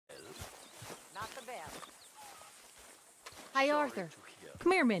Hey, Arthur.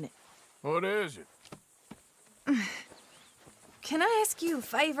 Come here a minute. What is it? Can I ask you a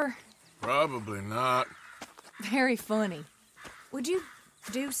favor? Probably not. Very funny. Would you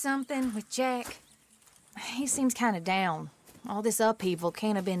do something with Jack? He seems kind of down. All this upheaval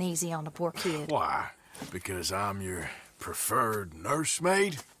can't have been easy on the poor kid. Why? Because I'm your preferred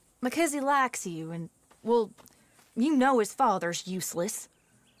nursemaid? Because he likes you and, well, you know his father's useless.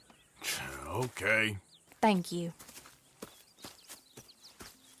 Okay. Thank you.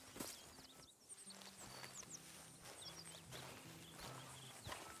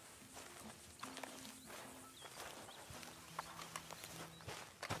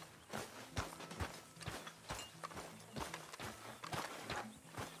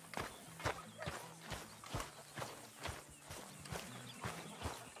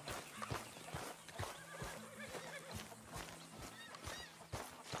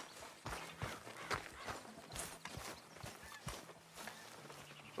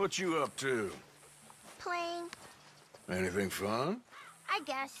 What you up to? Playing, Anything fun? I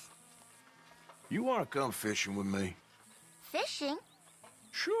guess. You want to come fishing with me? Fishing?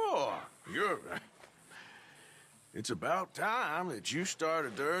 Sure. It's about time that you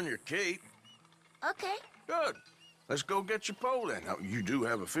started to earn your keep. Okay, Good. Let's go get your pole then. Now, you do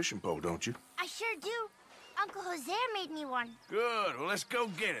have a fishing pole, don't you? I sure do. Uncle Jose made me one. Good. Well, let's go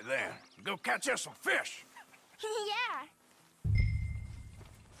get it then. Go catch us some fish. Yeah.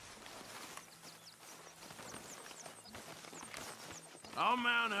 I'll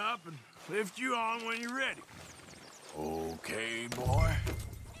mount up and lift you on when you're ready. Okay, boy.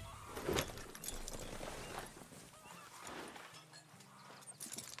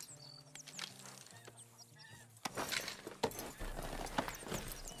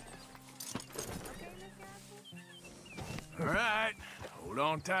 All right, hold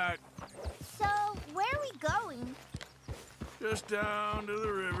on tight. So, where are we going? Just down to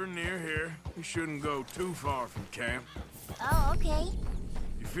the river near here. We shouldn't go too far from camp. Oh, okay.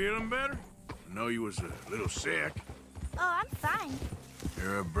 You feeling better? I know you was a little sick. Oh, I'm fine.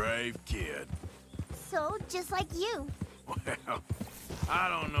 You're a brave kid. So, just like you. Well, I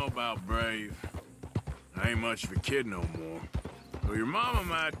don't know about brave. I ain't much of a kid no more. Well, your mama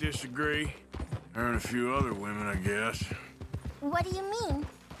might disagree. Her and a few other women, I guess. What do you mean?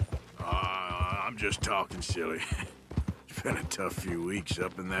 I'm just talking silly. It's been a tough few weeks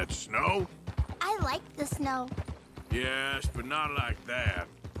up in that snow. I like the snow. Yes, but not like that.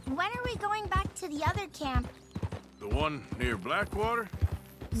 When are we going back to the other camp? The one near Blackwater?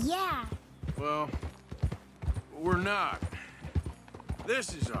 Yeah. Well, we're not.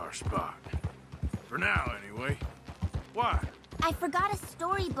 This is our spot. For now, anyway. Why? I forgot a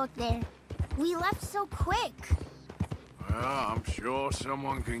storybook there. We left so quick. Well, I'm sure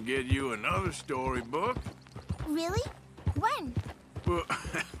someone can get you another storybook. Really? When? Well,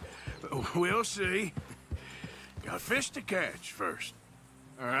 we'll see. Got fish to catch first.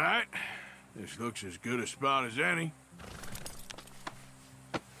 All right. This looks as good a spot as any.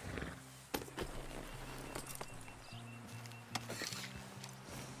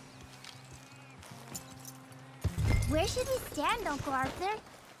 Where should we stand, Uncle Arthur?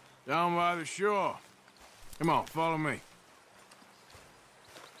 Down by the shore. Come on, follow me.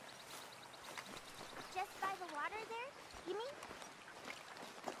 Just by the water there, you mean?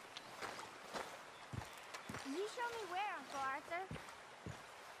 You show me where, Uncle Arthur.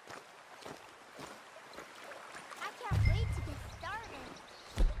 I can't wait to get started.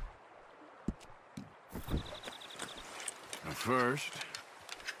 Now first,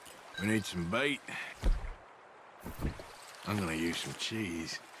 we need some bait. I'm gonna use some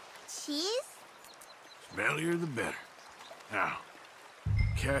cheese. Cheese? Smellier the better. Now,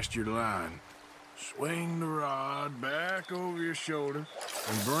 cast your line. Swing the rod back over your shoulder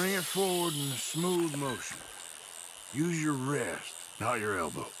and bring it forward in a smooth motion. Use your wrist, not your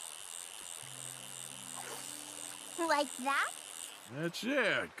elbow. Like that? That's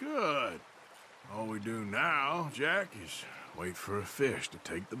it. Good. All we do now, Jack, is wait for a fish to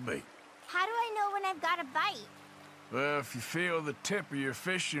take the bait. How do I know when I've got a bite? Well, if you feel the tip of your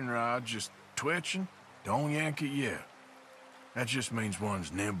fishing rod just twitching, don't yank it yet. That just means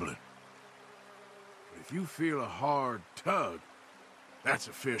one's nibbling. But if you feel a hard tug, that's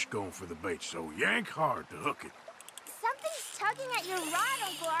a fish going for the bait, so yank hard to hook it. Something's tugging at your rod,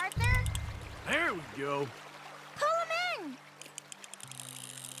 Uncle Arthur. There we go. Pull him in!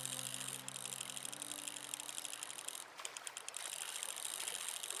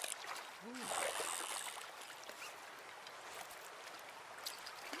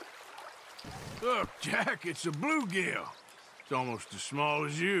 Look, Jack, it's a bluegill. It's almost as small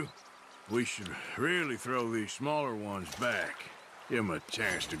as you. We should really throw these smaller ones back. Give them a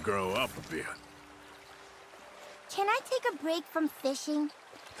chance to grow up a bit. Can I take a break from fishing?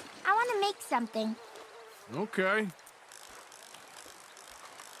 I want to make something. Okay.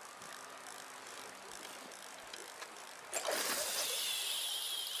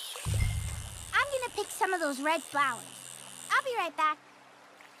 I'm gonna pick some of those red flowers. I'll be right back.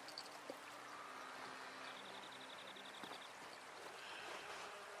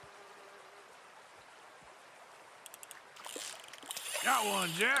 Got one,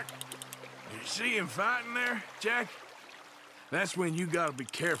 Jack. You see him fighting there, Jack? That's when you gotta be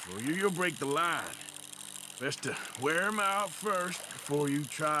careful. You'll break the line. Best to wear him out first before you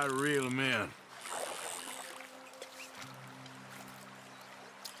try to reel him in.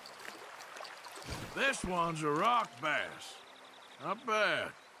 This one's a rock bass. Not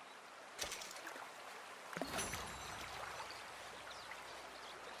bad.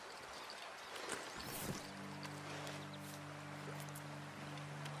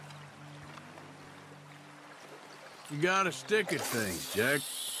 You gotta stick at things, Jack.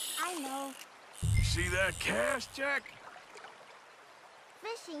 I know. You see that cast, Jack?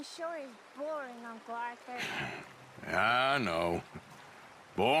 Fishing sure is boring, Uncle Arthur. I know.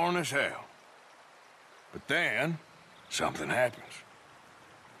 Boring as hell. But then, something happens.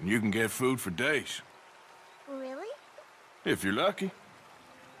 And you can get food for days. Really? If you're lucky.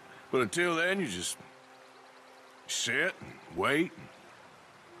 But until then, you just sit and wait and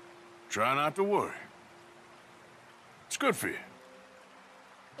try not to worry. It's good for you.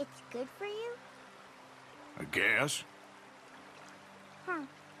 It's good for you? I guess. Huh.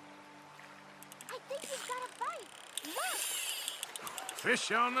 I think he's got a bite. Look!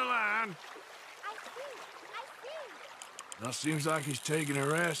 Fish on the line. I see. Well, seems like he's taking a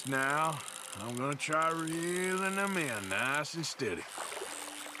rest now. I'm gonna try reeling him in nice and steady.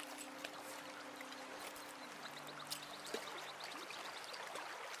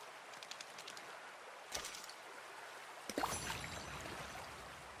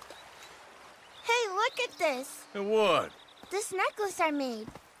 Hey, look at this. And what? This necklace I made.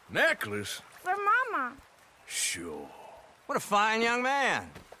 Necklace? For Mama. Sure. What a fine young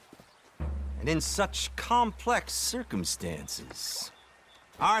man. And in such complex circumstances.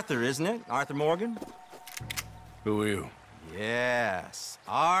 Arthur, isn't it? Arthur Morgan? Who are you? Yes,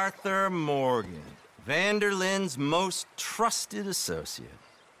 Arthur Morgan. Vanderlyn's most trusted associate.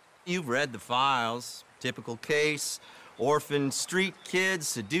 You've read the files. Typical case. Orphan street kid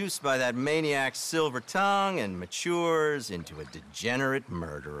seduced by that maniac's silver tongue and matures into a degenerate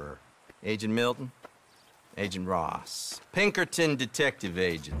murderer. Agent Milton? Agent Ross. Pinkerton Detective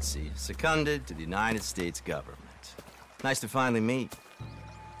Agency, seconded to the United States government. Nice to finally meet.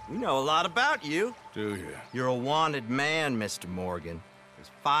 We know a lot about you. Do you? You're a wanted man, Mr. Morgan.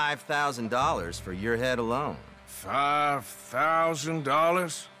 There's $5,000 for your head alone.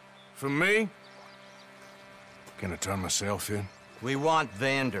 $5,000? For me? Can I turn myself in? We want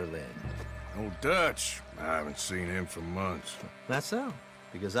Vanderlyn. Old Dutch. I haven't seen him for months. That's so.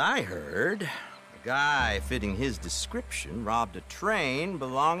 Because I heard a guy fitting his description robbed a train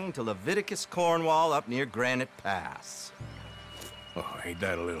belonging to Leviticus Cornwall up near Granite Pass. Oh, ain't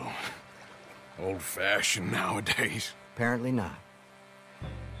that a little old-fashioned nowadays? Apparently not.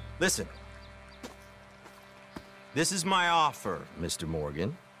 Listen. This is my offer, Mr.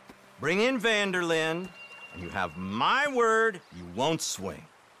 Morgan. Bring in Vanderlyn, and you have my word you won't swing.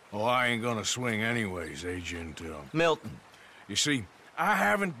 Oh, I ain't gonna swing anyways, Agent, Milton. You see, I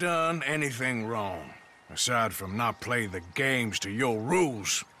haven't done anything wrong, aside from not play the games to your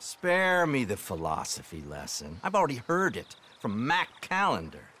rules. Spare me the philosophy lesson. I've already heard it from Mac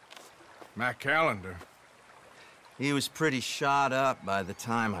Callender. Mac Callender? He was pretty shot up by the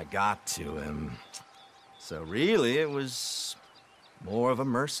time I got to him. So really, it was more of a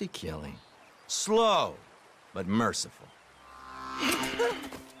mercy killing. Slow, but merciful.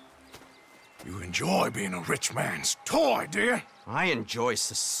 You enjoy being a rich man's toy, do you? I enjoy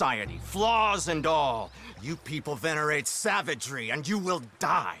society, flaws and all. You people venerate savagery, and you will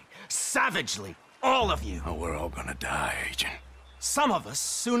die. Savagely. All of you. Oh, we're all gonna die, Agent. Some of us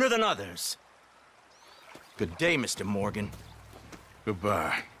sooner than others. Good day, Mr. Morgan.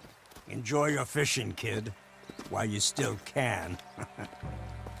 Goodbye. Enjoy your fishing, kid, while you still can.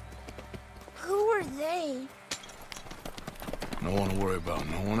 Who are they? No one to worry about,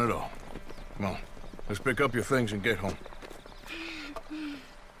 no one at all. Come on, let's pick up your things and get home.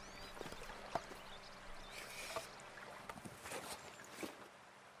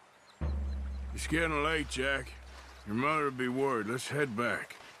 It's getting late, Jack. Your mother'll be worried. Let's head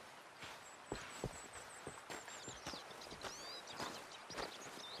back.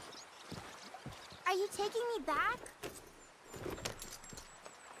 taking me back?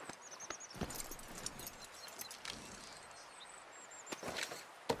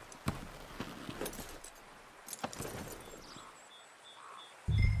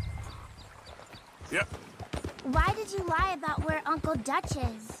 Yep, Why did you lie about where Uncle Dutch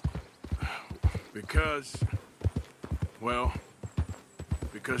is? because... well,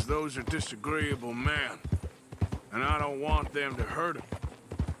 because those are disagreeable men. And I don't want them to hurt him.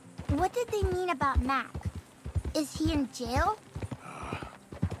 What did they mean about Mac? Is he in jail?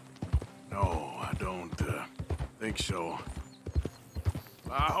 No, I don't think so.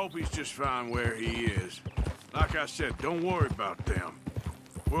 I hope he's just fine where he is. Like I said, don't worry about them.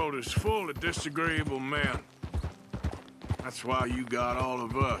 The world is full of disagreeable men. That's why you got all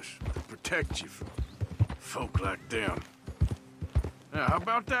of us, to protect you from folk like them. Now, how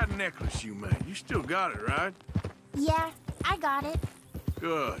about that necklace you made? You still got it, right? Yeah, I got it.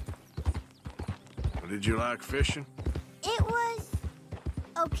 Good. Well, did you like fishing? It was...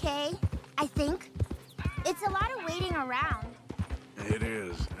 okay, I think. It's a lot of waiting around. It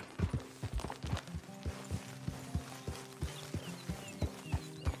is.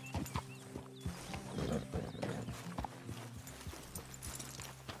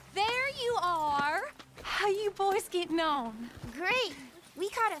 There you are. How you boys getting on? Great! We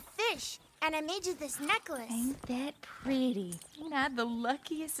caught a fish, and I made you this necklace. Ain't that pretty? Ain't I the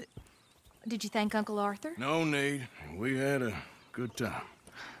luckiest? Did you thank Uncle Arthur? No need. We had a good time.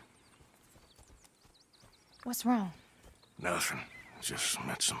 What's wrong? Nothing. Just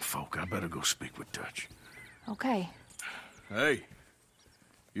met some folk. I better go speak with Dutch. Okay. Hey,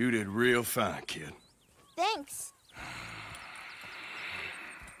 you did real fine, kid. Thanks.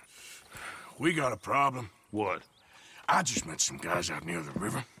 We got a problem. What? I just met some guys out near the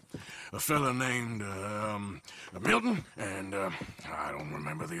river. A fella named, Milton, and, I don't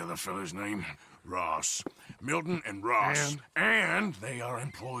remember the other fella's name. Ross. Milton and Ross. And they are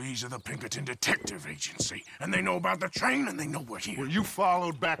employees of the Pinkerton Detective Agency. And they know about the train, and they know we're here. Were you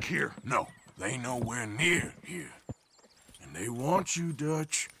followed back here? No, they know we're near here. And they want you,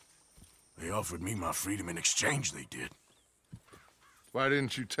 Dutch. They offered me my freedom in exchange, they did. Why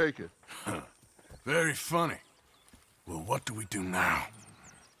didn't you take it? Very funny. Well, what do we do now?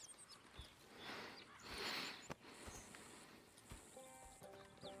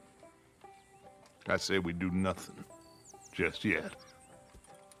 I say we do nothing. Just yet.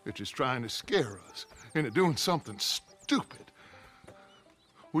 They're just trying to scare us into doing something stupid.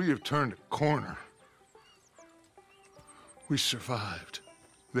 We have turned a corner. We survived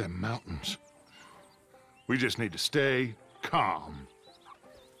them mountains. We just need to stay calm